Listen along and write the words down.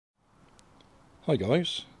Hi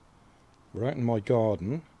guys, we're out in my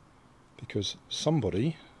garden because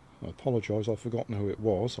somebody, I apologise, I've forgotten who it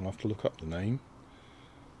was, I'll have to look up the name,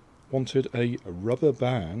 wanted a rubber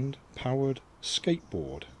band powered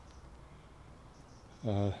skateboard.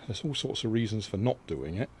 There's all sorts of reasons for not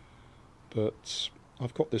doing it, but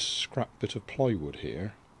I've got this scrap bit of plywood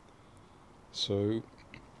here, so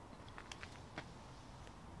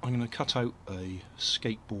I'm going to cut out a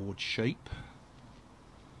skateboard shape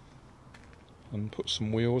and put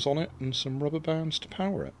some wheels on it and some rubber bands to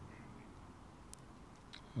power it,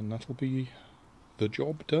 and that'll be the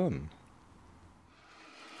job done.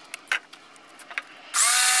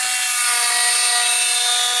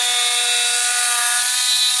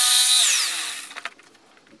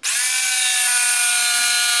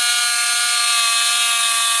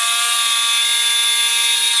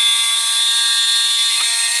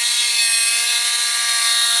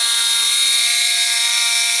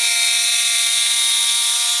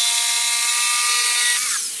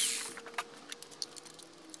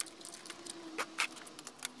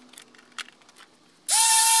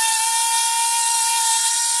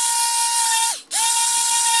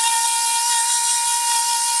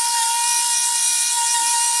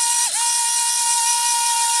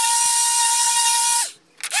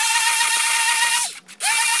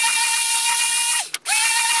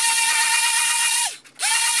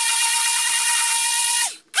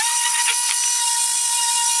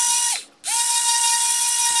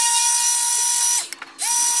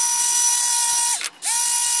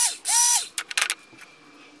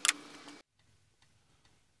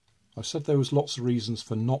 I said there was lots of reasons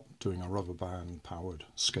for not doing a rubber band powered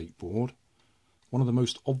skateboard. One of the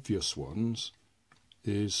most obvious ones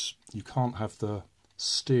is you can't have the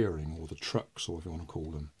steering, or the trucks, or whatever you want to call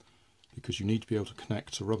them, because you need to be able to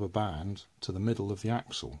connect a rubber band to the middle of the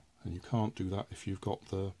axle, and you can't do that if you've got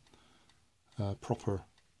the proper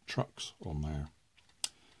trucks on there.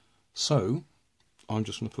 So I'm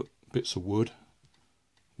just going to put bits of wood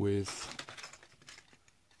with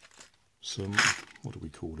some, what do we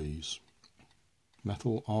call these,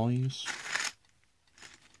 metal eyes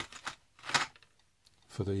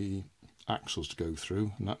for the axles to go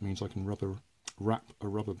through, and that means I can wrap a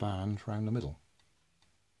rubber band around the middle.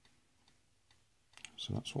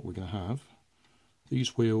 So that's what we're going to have.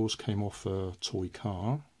 These wheels came off a toy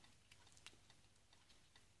car,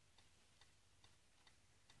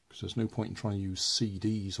 because there's no point in trying to use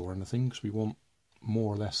CDs or anything, because we want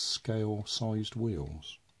more or less scale sized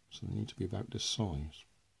wheels. So they need to be about this size.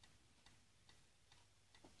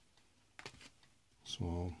 So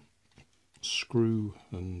I'll screw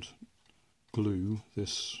and glue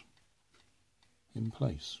this in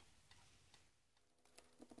place.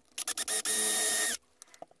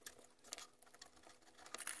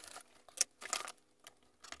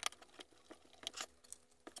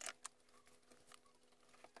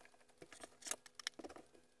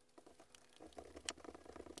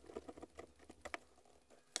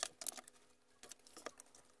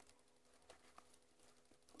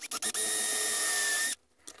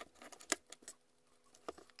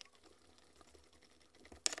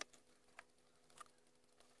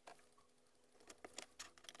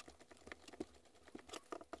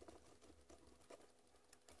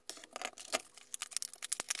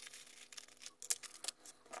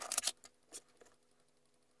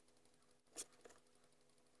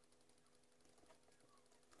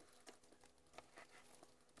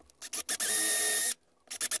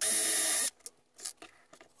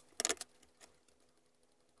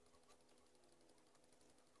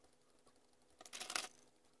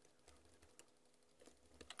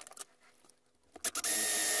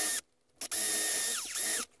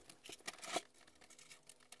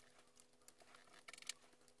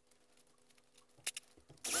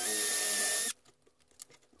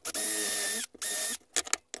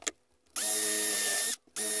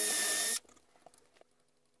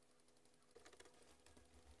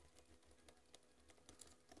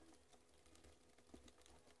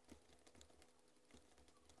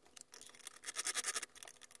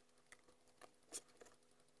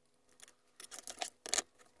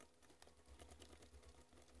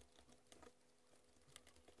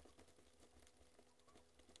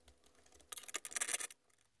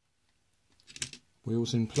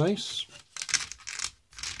 Wheels in place.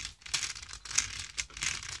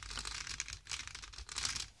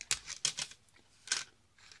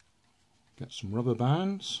 Get some rubber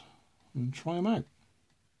bands and try them out.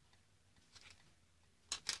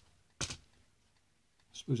 I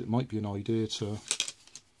suppose it might be an idea to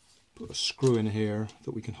put a screw in here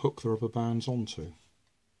that we can hook the rubber bands onto,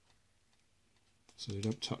 so they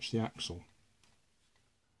don't touch the axle.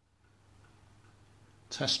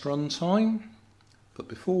 Test run time. But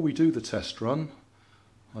before we do the test run,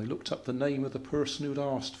 I looked up the name of the person who'd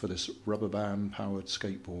asked for this rubber band powered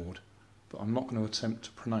skateboard, but I'm not going to attempt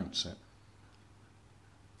to pronounce it.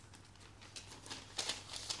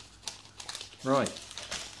 Right,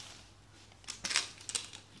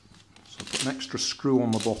 so I've got an extra screw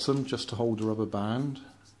on the bottom just to hold the rubber band.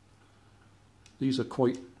 These are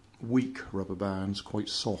quite weak rubber bands, quite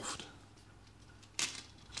soft.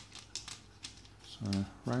 So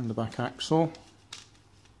round the back axle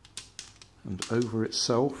and over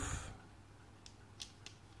itself,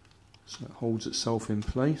 so it holds itself in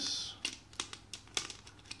place.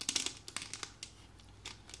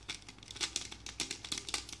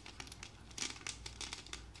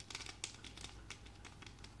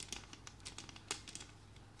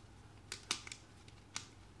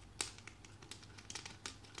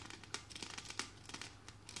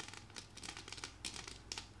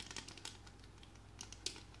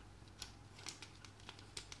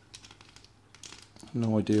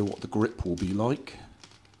 No idea what the grip will be like,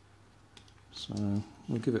 so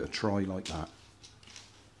we'll give it a try like that.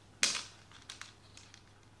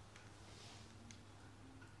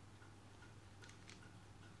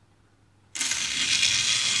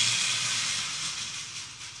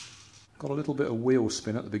 Got a little bit of wheel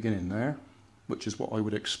spin at the beginning there, which is what I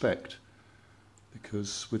would expect,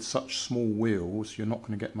 because with such small wheels you're not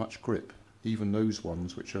going to get much grip, even those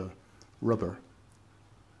ones which are rubber.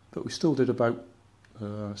 But we still did about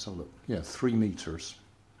let's have a look. Yeah, 3 meters.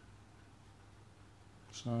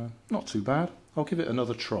 So not too bad. I'll give it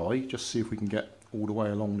another try, just see if we can get all the way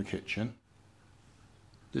along the kitchen.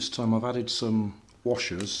 This time I've added some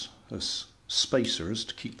washers as spacers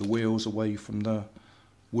to keep the wheels away from the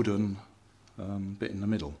wooden bit in the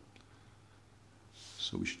middle,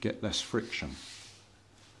 so we should get less friction.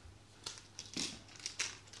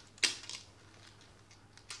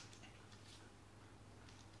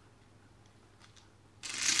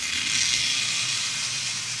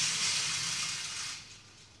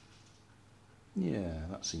 Yeah,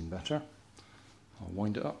 that seemed better. I'll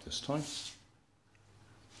wind it up this time.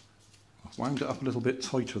 I've wound it up a little bit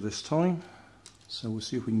tighter this time, so we'll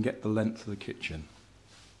see if we can get the length of the kitchen.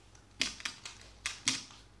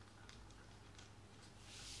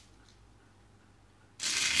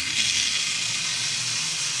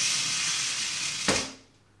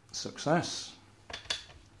 Success!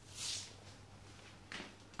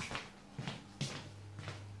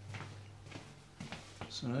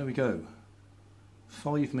 So there we go.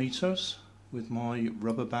 5 meters with my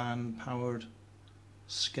rubber band powered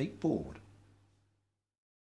skateboard.